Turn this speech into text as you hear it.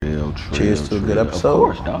Cheers to a good episode.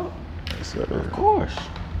 Of course, dog. Yes, sir. Of course.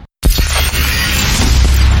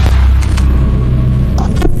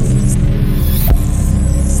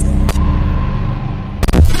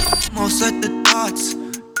 Most of the thoughts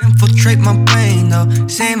infiltrate my brain though.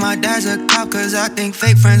 Say my dad's a cop cause I think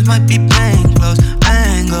fake friends might be playing close.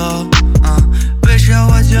 Angle, bitch, yo,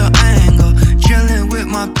 what's your angle? Chilling with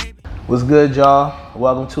my baby. What's good, y'all?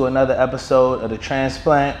 Welcome to another episode of The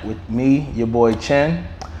Transplant with me, your boy Chin.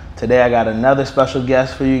 Today I got another special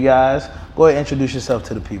guest for you guys. Go ahead and introduce yourself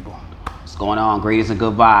to the people. What's going on? Greetings and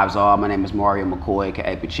good vibes, all. My name is Mario McCoy,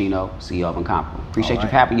 aka Chino, CEO of NCMPRBL. Appreciate you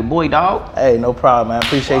having your boy, dog. Hey, no problem, man.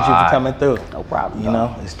 Appreciate you for coming through. No problem, You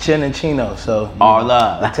know, it's Chin and Chino, so. All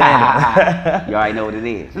love. The tandem. You already know what it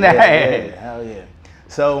is. Yeah, hell yeah.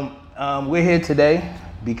 So, we're here today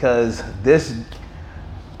because this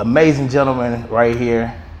amazing gentleman right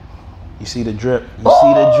here, you see the drip,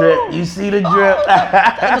 you see the drip.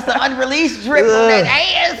 That was the unreleased drip on that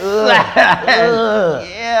ass.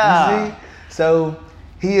 Yeah. You see? So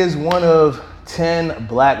he is one of 10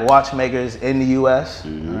 black watchmakers in the US,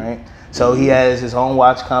 right? So he has his own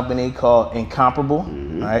watch company called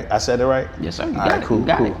NCMPRBL, right? I said it right? Yes, sir. All right, cool.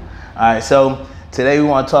 Got it. All right, so today we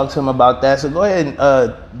want to talk to him about that. So go ahead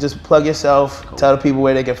and just plug yourself, tell the people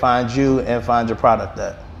where they can find you and find your product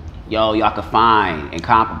at. Yo, y'all can find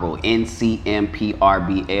NCMPRBL,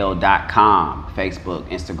 NCMPRBL.com, Facebook,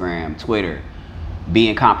 Instagram, Twitter.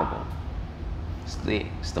 Be NCMPRBL. It's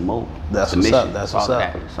the move. That's it's the what's mission. up. That's It's all what's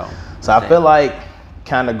up. that. So I feel like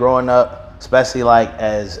kind of growing up, especially like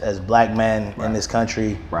as black men in this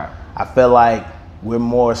country, Right. I feel like we're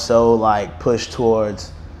more so like pushed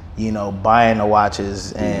towards, you know, buying the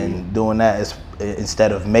watches and doing that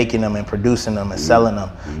instead of making them and producing them and selling them.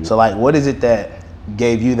 So like, what is it that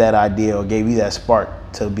gave you that idea or gave you that spark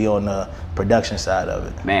to be on the production side of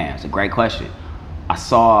it? Man, it's a great question. I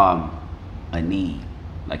saw a need,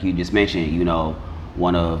 like you just mentioned, you know,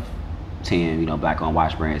 one of 10, you know, black-owned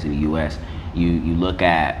watch brands in the U.S. You look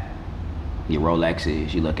at your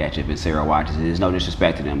Rolexes, you look at your Vincero watches. There's no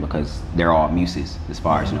disrespect to them because they're all muses as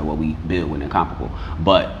far as, you know, what we build with NCMPRBL.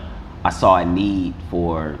 But I saw a need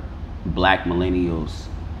for black millennials.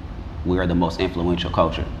 We are the most influential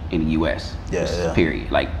culture in the U.S. Period.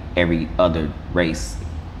 Like every other race,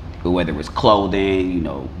 whether it's clothing, you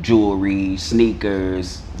know, jewelry,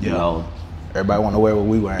 sneakers, you know. Everybody want to wear what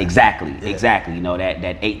we wear. Exactly. You know,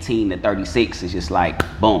 that 18 to 36 is just like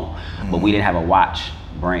boom. But we didn't have a watch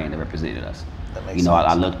brand that represented us. That makes you know,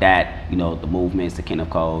 sense. I looked at, you know, the movements, the Kenneth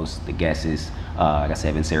Coles, the Guesses, like I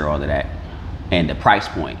said, Vincero, all of that, and the price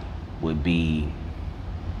point would be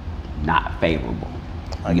not favorable.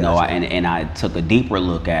 You know, and I took a deeper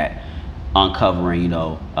look at uncovering, you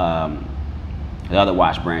know, the other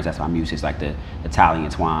watch brands. That's my music, like the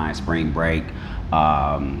Italian Twine, Spring Break.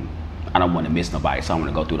 I don't want to miss nobody, so I'm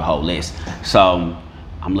going to go through the whole list. So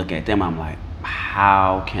I'm looking at them. I'm like,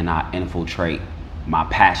 how can I infiltrate my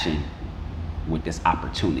passion with this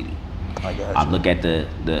opportunity? I look at the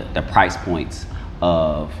price points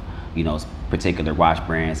of, you know, particular watch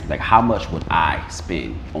brands. Like, how much would I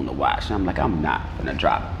spend on the watch? And I'm like, I'm not gonna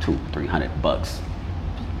drop $200-$300.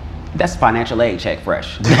 That's financial aid check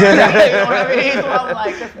fresh. You know what I mean? So I'm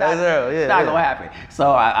like, that's not gonna happen.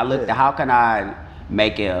 So I looked at how can I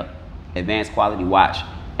make a advanced quality watch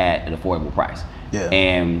at an affordable price.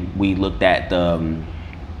 And we looked at the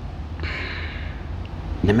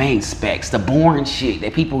main specs, the boring shit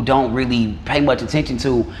that people don't really pay much attention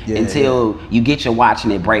to until you get your watch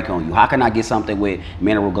and it break on you. How can I get something with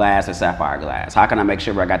mineral glass or sapphire glass? How can I make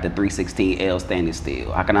sure I got the 316L stainless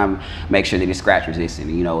steel? How can I make sure that it's scratch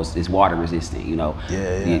resistant? You know, it's water resistant. You know,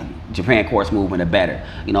 Japan quartz movement are better.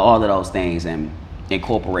 You know, all of those things, and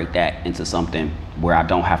incorporate that into something where I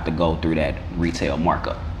don't have to go through that retail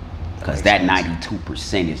markup. Because that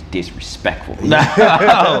 92% is disrespectful.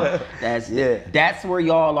 That's where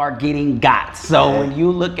y'all are getting got. So when you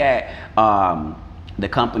look at the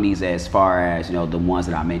companies, as far as, you know, the ones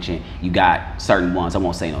that I mentioned, you got certain ones, I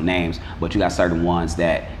won't say no names, but you got certain ones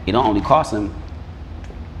that it don't only cost them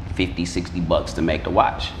 $50-$60 to make the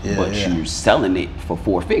watch, but you're selling it for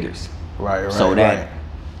 4 figures. Right. So that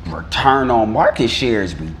return on market share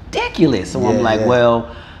is ridiculous. So I'm like,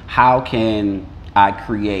 well, how can I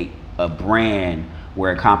create a brand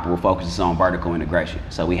where NCMPRBL focuses on vertical integration?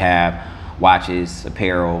 So we have watches,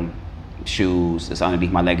 apparel, shoes. It's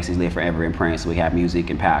underneath my Legacies Live Forever imprint. So we have music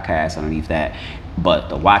and podcasts underneath that. But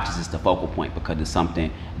the watches is the focal point because it's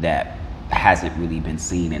something that hasn't really been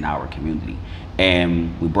seen in our community.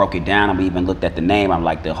 And we broke it down, and we even looked at the name. I'm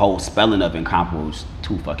like, the whole spelling of Incomparable is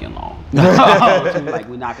too fucking long. Like,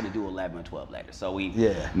 we're not gonna do 11 or 12 letters. So we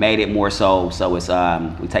made it more so it's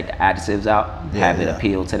we take the adjectives out, have it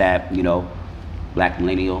appeal to that, you know, black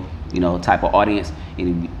millennial, you know, type of audience,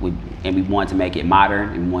 and we wanted to make it modern,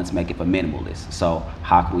 and we wanted to make it for minimalists. So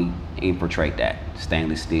how can we infiltrate that?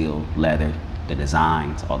 Stainless steel, leather, the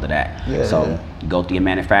designs, all of that. You go through your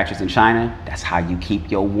manufacturers in China. That's how you keep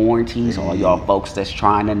your warranties. All y'all folks that's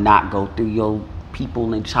trying to not go through your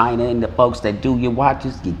people in China, and the folks that do your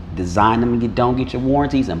watches, you design them and you don't get your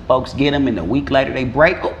warranties, and folks get them, and a week later they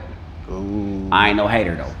break. Ooh. I ain't no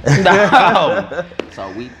hater though. No. So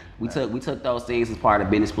we took those things as part of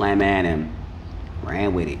the business plan, man, and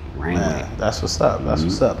ran with it. That's what's up. That's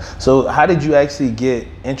what's up. So how did you actually get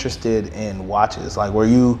interested in watches? Like, were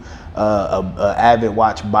you a avid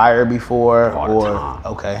watch buyer before? All the time.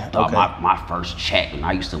 Okay. My first check, when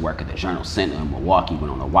I used to work at the Journal Center in Milwaukee,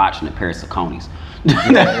 went on a watch and a pair of Sauconys.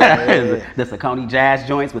 The Saucony jazz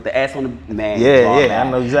joints with the S on the man.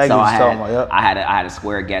 I know exactly what you're talking about. Yep. I had a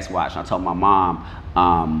square guest watch. And I told my mom,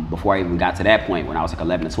 before I even got to that point, when I was like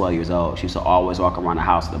 11 to 12 years old, she used to always walk around the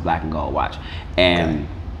house with a black and gold watch. And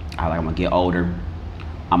I was like, I'm gonna get older,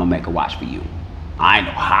 I'm gonna make a watch for you. I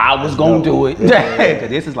didn't know how I was gonna do it, because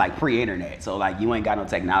this is like pre-internet, so like you ain't got no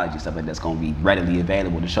technology stuff like that's gonna be readily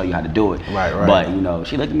available to show you how to do it. Right. But you know,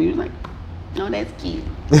 she looked at me and was like, "Oh, that's cute."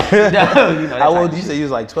 How old did you say you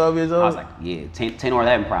was? Like 12 years old? I was like, 10 or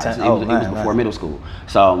 11 probably. It was before middle school.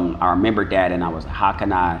 So I remembered that, and I was like, how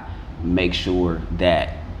can I make sure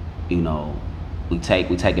that, you know, we take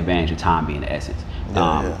advantage of time being the essence.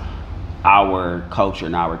 Our culture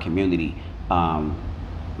and our community,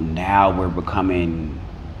 now we're becoming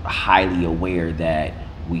highly aware that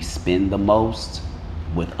we spend the most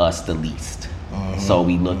with us the least. So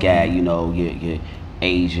we look at, you know, your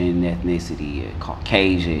Asian ethnicity, your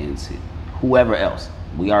Caucasians, whoever else.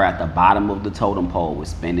 We are at the bottom of the totem pole with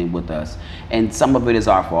spending with us. And some of it is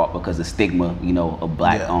our fault because the stigma, you know, of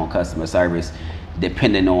black-owned customer service,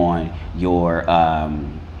 depending on your, I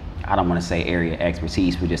don't want to say area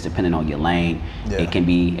expertise, but just depending on your lane, it can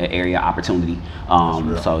be an area of opportunity.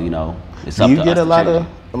 So, you know, it's up to us. Do you get a lot of,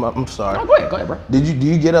 I'm sorry. Oh, go ahead, bro. Do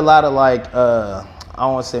you get a lot of like, I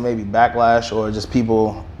don't want to say maybe backlash, or just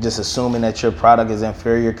people just assuming that your product is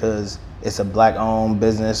inferior because it's a black-owned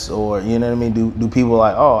business, or you know what I mean? Do people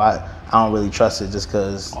like, oh, I don't really trust it just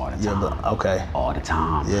because you're black? Okay. All the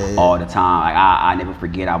time. All the time. Like I never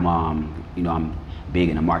forget. I'm big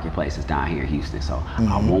in the marketplaces down here in Houston, so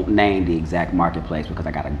I won't name the exact marketplace because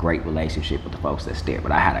I got a great relationship with the folks that's there.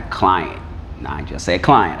 But I had a client. Now I just said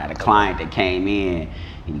client. I had a client that came in,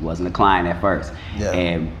 and he wasn't a client at first,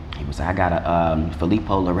 and he was like, I got a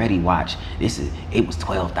Filippo Loretti watch. It was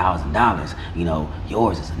 $12,000. You know,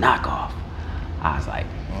 yours is a knockoff. I was like,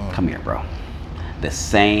 come here, bro. The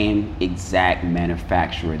same exact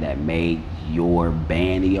manufacturer that made your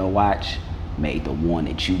band of your watch made the one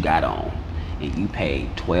that you got on. And you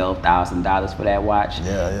paid $12,000 for that watch.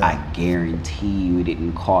 I guarantee you it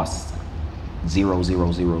didn't cost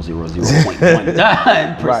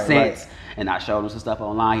 0.00001%. Right. And I showed him some stuff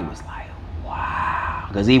online. He was like, wow.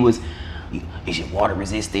 Because is it water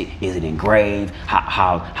resistant? Is it engraved?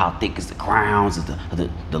 How thick is the crowns? Is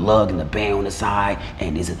the lug and the band on the side?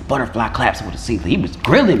 And is it butterfly claps with the seat? He was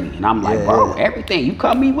grilling me, and I'm like, bro, everything you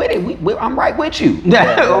come me with it. I'm right with you.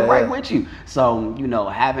 I'm right with you. So you know,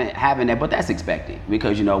 having that, but that's expected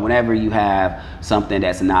because you know, whenever you have something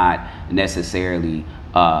that's not necessarily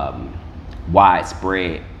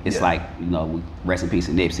widespread, it's like, you know, rest in peace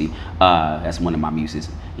to Nipsey. That's one of my muses.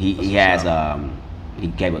 He has he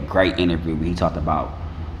gave a great interview where he talked about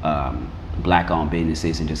black-owned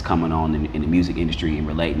businesses and just coming on in the music industry and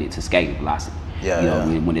relating it to skating velocity. You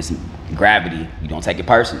know, when it's gravity, you don't take it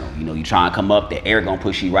personal. You know, you try and come up, the air gonna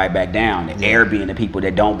push you right back down. The air being the people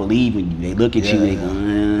that don't believe in you. They look at you, they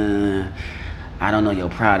go, I don't know your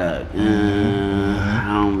product.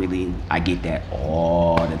 I get that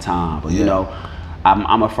all the time. But you know,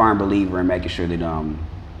 I'm a firm believer in making sure that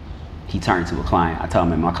he turned to a client. I tell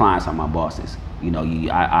him, my clients are my bosses. You know,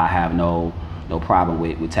 I have no problem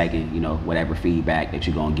with taking, you know, whatever feedback that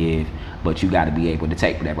you're gonna give, but you got to be able to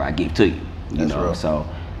take whatever I give to you. You know, real. So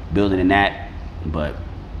building in that, but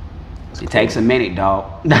it takes a minute,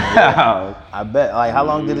 dog. I bet. Like, how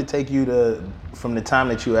long did it take you from the time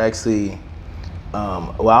that you actually?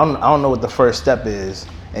 Well, I don't know what the first step is,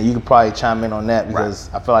 and you could probably chime in on that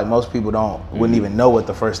because I feel like most people wouldn't even know what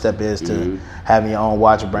the first step is to having your own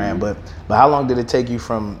watch brand. But how long did it take you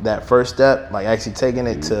from that first step, like actually taking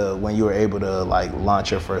it, to when you were able to like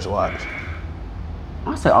launch your first watch?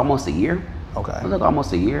 I'll say almost a year. Okay. It was like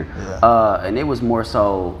almost a year. Yeah. And it was more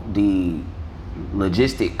so the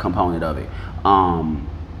logistic component of it.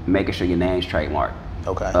 Making sure your name's trademarked.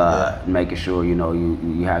 Okay. Making sure, you know,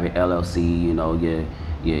 you have your LLC, you know,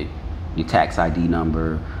 your tax ID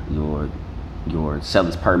number, your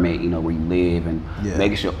seller's permit, you know, where you live, and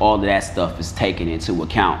making sure all of that stuff is taken into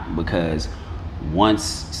account, because once,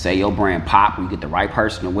 say, your brand pop, you get the right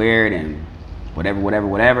person to wear it and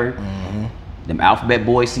whatever, them alphabet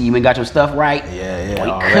boys see you ain't got your stuff right.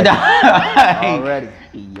 Already.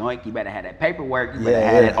 Yoink, you better have that paperwork. You better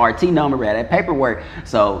have that RT number, better have that paperwork.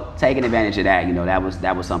 So taking advantage of that, you know, that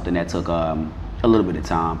was something that took a little bit of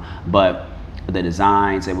time. But the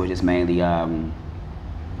designs, it was just mainly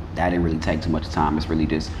that didn't really take too much time. It's really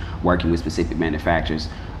just working with specific manufacturers.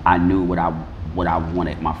 I knew what I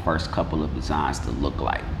wanted my first couple of designs to look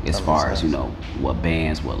like, as far as, you know, what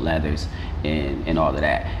bands, what leathers, and all of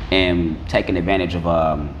that, and taking advantage of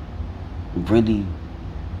really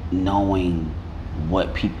knowing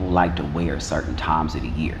what people like to wear certain times of the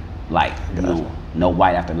year. Like, you know, no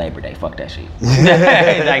white after Labor Day. Fuck that shit.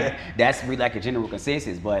 Like, that's really like a general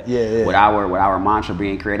consensus. But with our mantra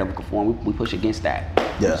being creative and conform, we push against that.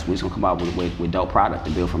 We're just gonna come out with dope product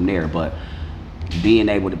and build from there. But being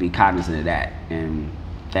able to be cognizant of that, and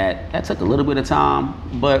that took a little bit of time.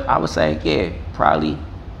 But I would say, probably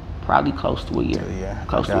close to a year.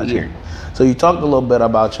 Close to a year. So you talked a little bit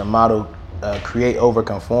about your motto, create over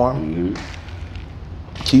conform.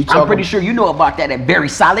 I'm pretty sure you know about that at Very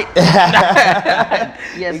Solid. Yes,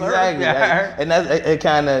 exactly. And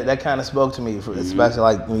that kind of spoke to me, especially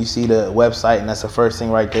like when you see the website and that's the first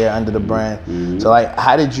thing right there under the brand. So like,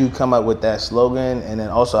 how did you come up with that slogan, and then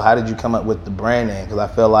also how did you come up with the brand name? Because I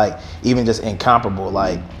feel like even just incomparable,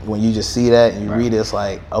 like when you just see that and you read it, it's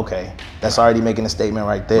like, okay, that's already making a statement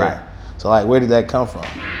right there. So like, where did that come from?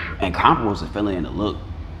 Incomparable is a feeling and a look.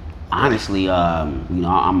 Honestly, you know,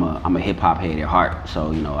 I'm a hip hop head at heart,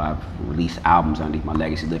 so you know, I've released albums underneath my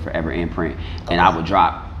Legacy Live Forever imprint, and I would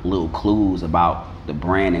drop little clues about the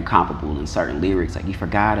brand Incomparable in certain lyrics, like, you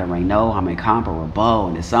forgot I know I'm incomparable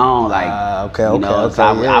in the song, like, I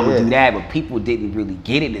would do that, but people didn't really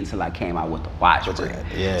get it until I came out with the watch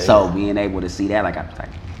brand. Being able to see that, like I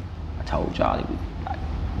told y'all,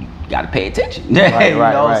 you got to pay attention.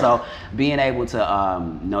 So being able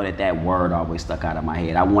to know that word always stuck out of my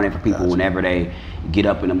head. I wanted for people whenever they get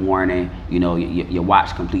up in the morning, you know, your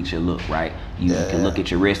watch completes your look, right? You can look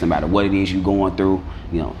at your wrist, no matter what it is you're going through,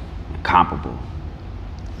 you know, incomparable.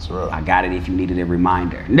 That's real. I got it if you needed a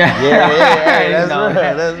reminder. That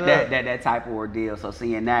type of ordeal. So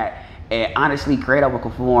seeing that, and honestly, Create Over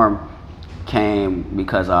Conform came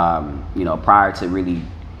because, you know, prior to really,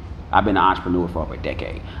 I've been an entrepreneur for over a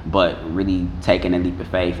decade, but really taking a leap of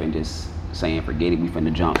faith and just saying, forget it, we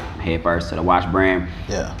finna jump head first to the watch brand.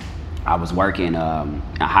 I was working in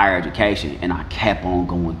higher education, and I kept on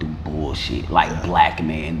going through bullshit, like black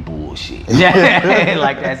man bullshit.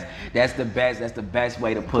 Like that's the best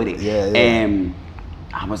way to put it. And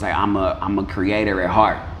I was like, I'm a creator at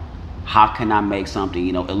heart. How can I make something,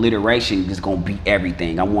 you know, alliteration is gonna be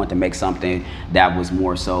everything. I wanted to make something that was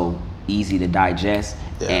more so easy to digest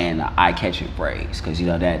and eye-catching phrase, because you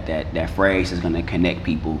know that phrase is going to connect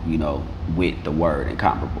people, you know, with the word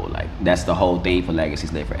incomparable. Like, that's the whole thing for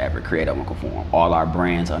Legacies Live Forever, create over conform. All our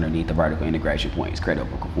brands underneath the vertical integration points, create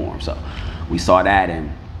over conform. So we saw that,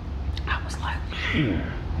 and I was like,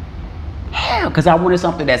 hell, because I wanted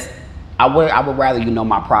something that's, I would rather you know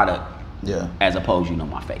my product as opposed to you know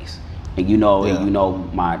my face, and you know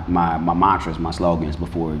my mantras, my slogans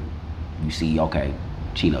before you see, okay,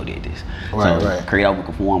 Chino did this. Create Over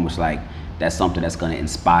Conform was like, that's something that's going to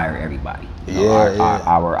inspire everybody. You know,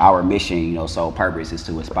 our mission, you know, sole purpose is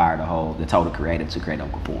to inspire the total creative to create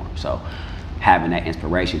over conform. So having that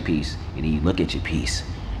inspiration piece, and then you look at your piece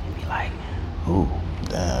and be like, ooh,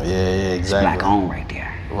 damn, exactly. It's black on right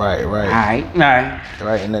there. Right. All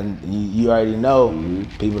right. And then you already know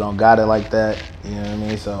people don't got it like that. You know what I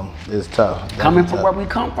mean? So it's tough. Coming from where we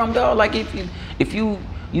come from, though, like if you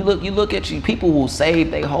look at people will save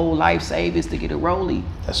their whole life savings to get a rollie.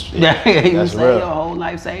 That's save your whole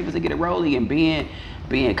life savings to get a rollie, and being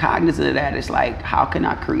cognizant of that, it's like, how can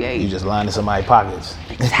I create? You just lining somebody's pockets.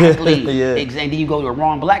 Exactly. And then you go to the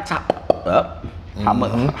wrong blacktop. Up.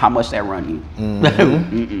 How much that run you?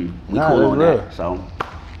 We cool on that. So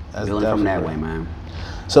building from that way, man.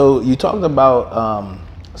 So you talked about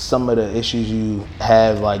some of the issues you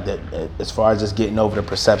have, like that, as far as just getting over the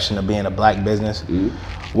perception of being a black business.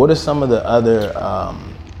 What are some of the other,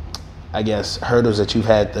 I guess, hurdles that you've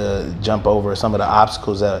had to jump over, some of the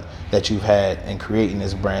obstacles that you've had in creating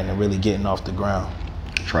this brand and really getting off the ground?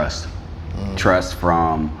 Trust. trust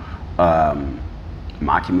from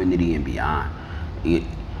my community and beyond.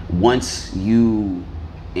 Once you,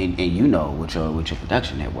 and you know, with your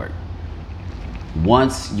production network,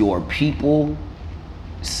 once your people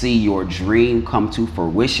see your dream come to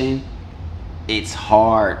fruition, it's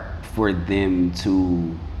hard for them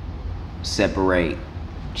to separate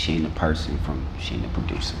Chino person from Chino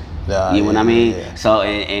producer. You know what I mean? Yeah. So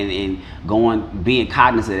and being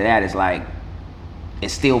cognizant of that is like,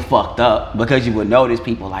 it's still fucked up because you would notice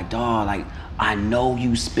people like, dawg, like, I know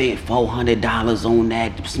you spent $400 on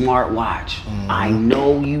that smartwatch. I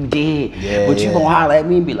know you did. Yeah, but you gonna holler at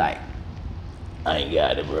me and be like, I ain't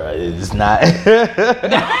got it, bro. It's not.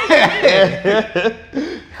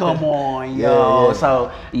 Come on, yo. Yeah.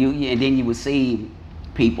 So and then you would see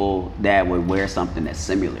people that would wear something that's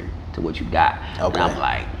similar to what you got. Okay. And I'm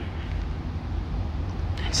like,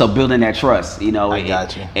 so building that trust, you know. I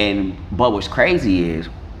got you. But what's crazy is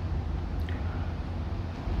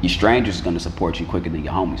your strangers is gonna support you quicker than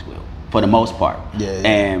your homies will, for the most part. Yeah.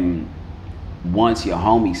 And once your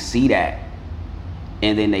homies see that,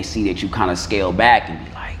 and then they see that you kind of scale back and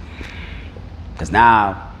be like, because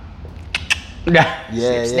now,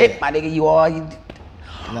 snip, my nigga, you all.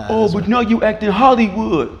 But now you acting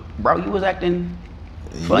Hollywood, bro. You was acting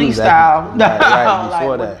funny style. Right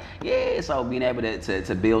before that. Yeah, so being able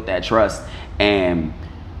to build that trust, and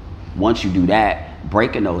once you do that,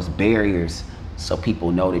 breaking those barriers so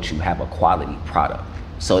people know that you have a quality product.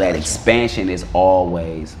 So that expansion is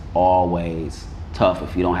always tough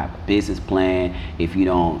if you don't have a business plan, if you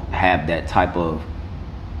don't have that type of,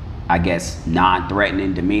 I guess,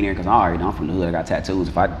 non-threatening demeanor. Because I'm from the hood, I got tattoos.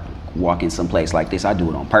 If I walk in some place like this, I do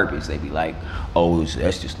it on purpose. They be like, oh,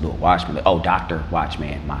 that's just a little watchman. Like, oh, Dr.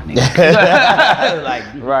 Watchman, my nigga. Like,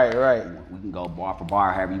 right. We can go bar for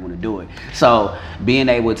bar, however you want to do it. So being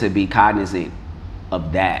able to be cognizant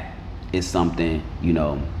of that is something, you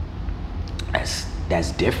know,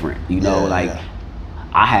 that's different. You know,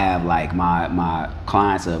 I have like my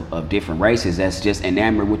clients of different races that's just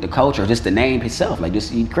enamored with the culture, just the name itself. Like,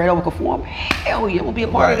 just you create over conform, hell yeah, we'll be a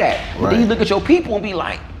part of that. But then you look at your people and be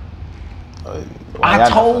like, I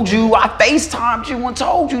told you, I FaceTimed you and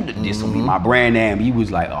told you that this will be my brand name. You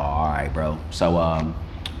was like, oh, all right, bro. So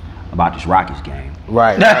about this Rockets game.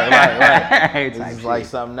 Right. It's like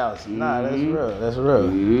something else. Nah, that's real. That's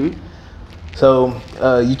real. So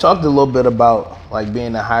you talked a little bit about like being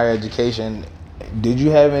in higher education. Did you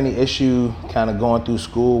have any issue kind of going through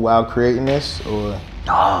school while creating this, or?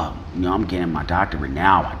 You know, I'm getting my doctorate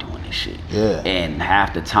now while doing this shit. Yeah. And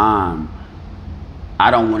half the time,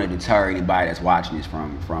 I don't want to deter anybody that's watching this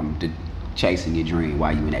from chasing your dream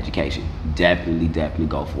while you're in education. Definitely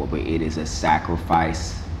go for it. But it is a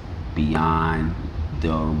sacrifice beyond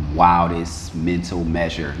the wildest mental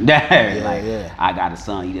measure. I got a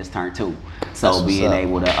son, he just turned 2. So being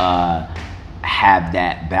able to have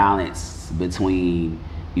that balance between,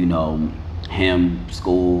 you know, him,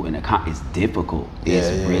 school, and it's difficult.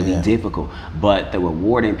 It's really difficult. But the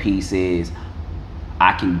rewarding piece is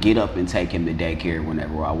I can get up and take him to daycare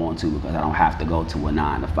whenever I want to because I don't have to go to a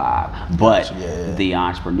 9 to 5. But the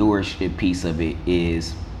entrepreneurship piece of it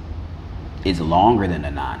is longer than a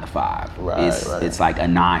 9 to 5. It's like a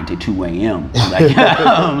 9 to 2 a.m.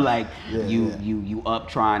 Like, you up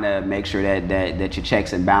trying to make sure that your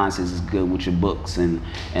checks and balances is good with your books and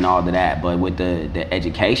all of that. But with the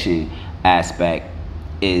education aspect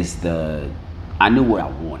I knew what I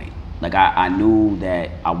wanted. Like I knew that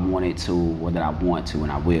I wanted to, or that I want to,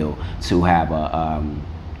 and I will, to have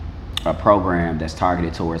a program that's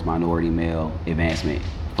targeted towards minority male advancement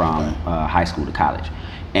from high school to college.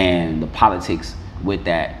 And the politics with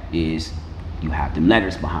that is you have them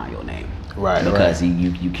letters behind your name. Right. Because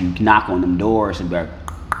you knock on them doors and be like,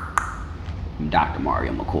 I'm Dr.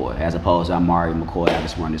 Mario McCoy, as opposed to I'm Mario McCoy, I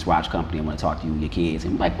just run this watch company, I want to talk to you and your kids.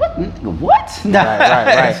 And I'm like, what?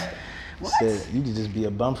 Right. What? You could just be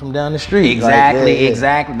a bum from down the street. Exactly.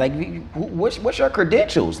 Like, what's your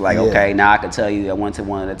credentials? Like, okay, now I can tell you I went to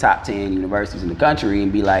one of the top 10 universities in the country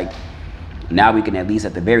and be like, now we can at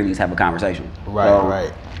the very least have a conversation.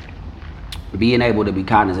 Right. Being able to be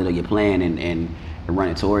cognizant of your plan and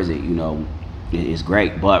running towards it, you know, is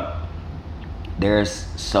great. But there's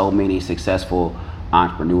so many successful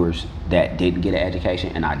entrepreneurs that didn't get an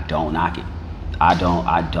education, and I don't knock it. I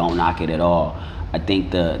don't knock it at all. I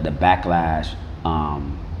think the backlash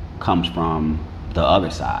comes from the other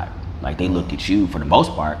side. Like, they look at you for the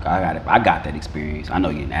most part. I got that experience. I know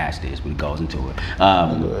you didn't ask this, but it goes into it.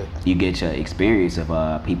 You get your experience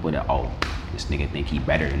of people that, oh, this nigga think he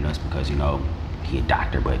better than us because, you know, he a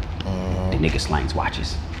doctor, but the nigga slangs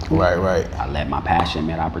watches. Right. I let my passion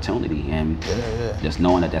meet opportunity, and just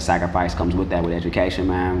knowing that sacrifice comes with that, with education,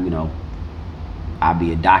 man. You know, I'll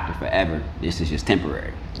be a doctor forever. This is just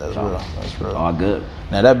temporary. That's real. All good.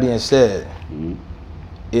 Now that being said,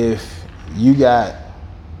 if you got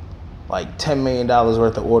like $10 million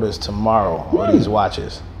worth of orders tomorrow on these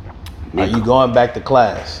watches, are you going back to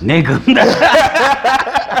class? Nigga.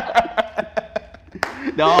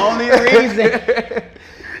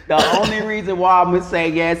 The only reason why I'm gonna say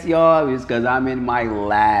yes, y'all, is because I'm in my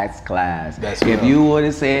last class. That's if real. you would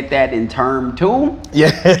have said that in term 2,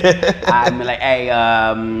 I'd be like, hey,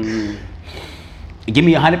 give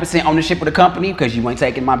me 100% ownership of the company because you ain't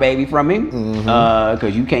taking my baby from me.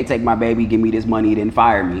 Because you can't take my baby, give me this money, then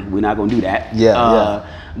fire me. We're not gonna do that.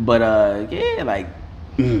 But like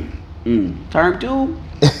term 2,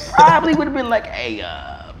 probably would have been like, hey,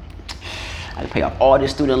 I had to pay off all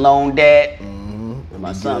this student loan debt.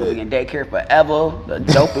 My son will be in daycare forever. The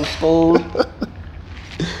dopest school,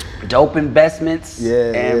 dope investments.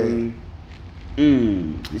 This ain't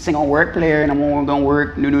gonna work, player, and I'm gonna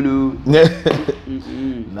work. No.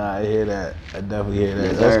 Nah, I hear that. I definitely hear that.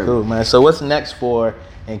 Yes, That's sir. cool, man. So what's next for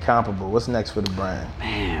Incomparable? What's next for the brand?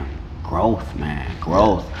 Man, growth.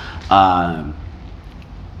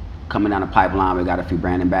 Coming down the pipeline, we got a few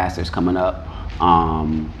brand ambassadors coming up.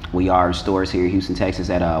 We are in stores here in Houston, Texas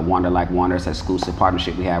at Wander Like Wonders, exclusive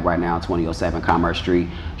partnership we have right now, 2007 Commerce Street.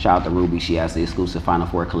 Shout out to Ruby. She has the exclusive Final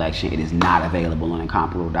Four collection. It is not available on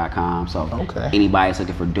Incomparable.com. So anybody's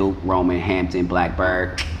looking for Duke, Roman, Hampton,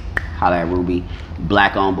 Blackbird, holla at Ruby.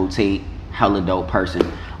 Black-owned boutique, hella dope person.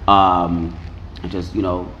 And just, you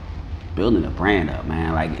know, building a brand up,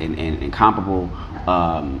 man. Like, in Incomparable,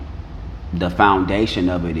 the foundation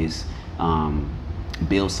of it is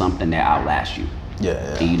build something that outlasts you.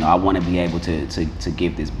 And, you know, I want to be able to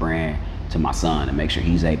give this brand to my son and make sure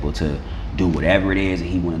he's able to do whatever it is that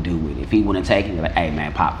he want to do with it. If he want to take it, like, hey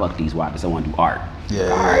man, Pop, fuck these watches, I want to do art. All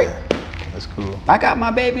right. That's cool. I got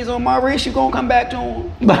my babies on my wrist, you gonna come back to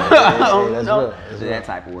them. That's real. That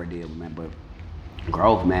type of ordeal, man. But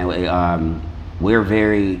growth, man. We're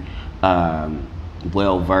very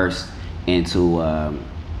well versed into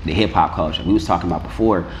the hip hop culture. We was talking about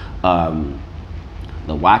before.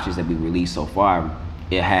 The watches that we released so far,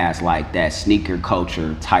 it has like that sneaker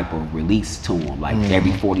culture type of release to them. Like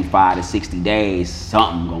every 45 to 60 days,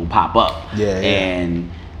 something gonna pop up. And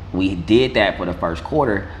we did that for the first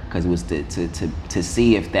quarter because it was to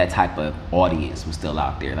see if that type of audience was still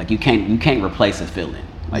out there. Like you can't replace a feeling.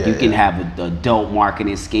 Like you can have a dope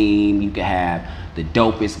marketing scheme, you can have the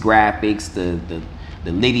dopest graphics, the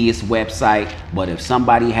littiest website, but if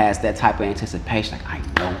somebody has that type of anticipation, like, I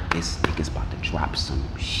know this nigga's about to drop some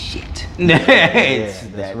shit.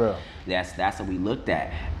 That's real. That's what we looked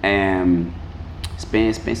at, and it's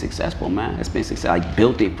been successful, man. It's been successful. Like,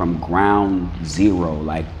 built it from ground zero,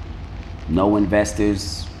 like no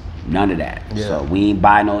investors, none of that. So we ain't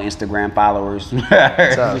buy no Instagram followers. We ain't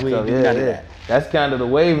do none of that. That's kind of the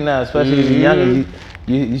wave now, especially if you're younger.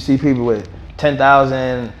 You see people with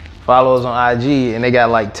 10,000 followers on IG and they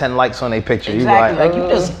got like 10 likes on their picture. Exactly. You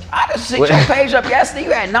like, I just set your page up yesterday.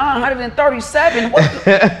 You had 937. What?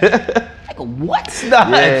 Like what?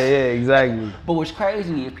 Yeah, exactly. But what's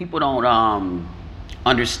crazy is people don't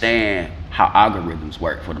understand how algorithms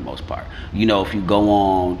work for the most part. You know, if you go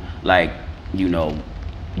on like, you know,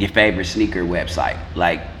 your favorite sneaker website,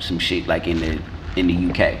 like some shit like in the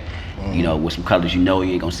UK. You know, with some colors you know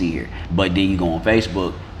you ain't gonna see here. But then you go on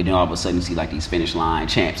Facebook, and then all of a sudden you see like these Finish Line,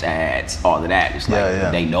 Champs ads, all of that. It's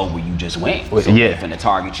like they know where you just went. So they're finna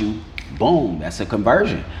target you, boom, that's a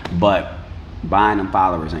conversion. But buying them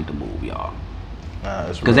followers ain't the move, y'all.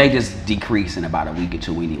 Because they just decrease in about a week or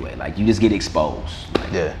two anyway. Like, you just get exposed.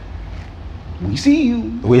 Like, we see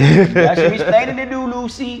you. That should be stated to do,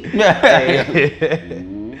 Lucy.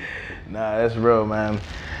 Nah, that's real, man.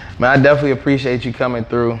 Man, I definitely appreciate you coming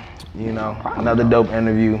through. You know, another dope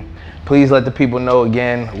interview. Please let the people know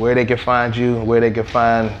again where they can find you, where they can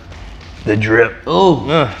find the drip. Ooh,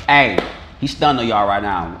 hey, he's stunned on y'all right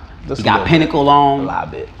now. He got Pinnacle on,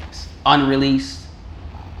 it's unreleased.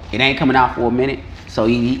 It ain't coming out for a minute, so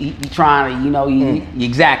he trying to, you know,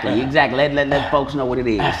 exactly. Let folks know what it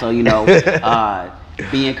is. So, you know,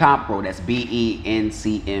 Be Incomparable, that's BENCMPRBL,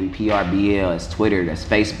 that's Twitter, that's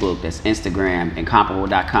Facebook, that's Instagram,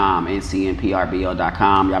 Incomparable.com,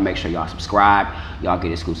 NCMPRBL.com. Y'all make sure y'all subscribe. Y'all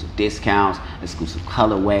get exclusive discounts, exclusive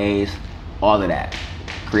colorways, all of that.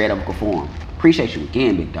 Creative form. Appreciate you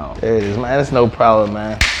again, big dog. There it is, man. It's no problem,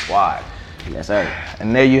 man. Why? Yes, sir.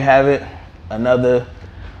 And there you have it. Another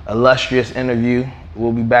illustrious interview.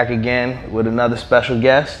 We'll be back again with another special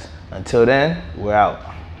guest. Until then, we're out.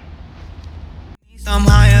 I'm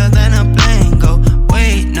higher than a plane, go,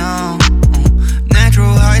 wait, no.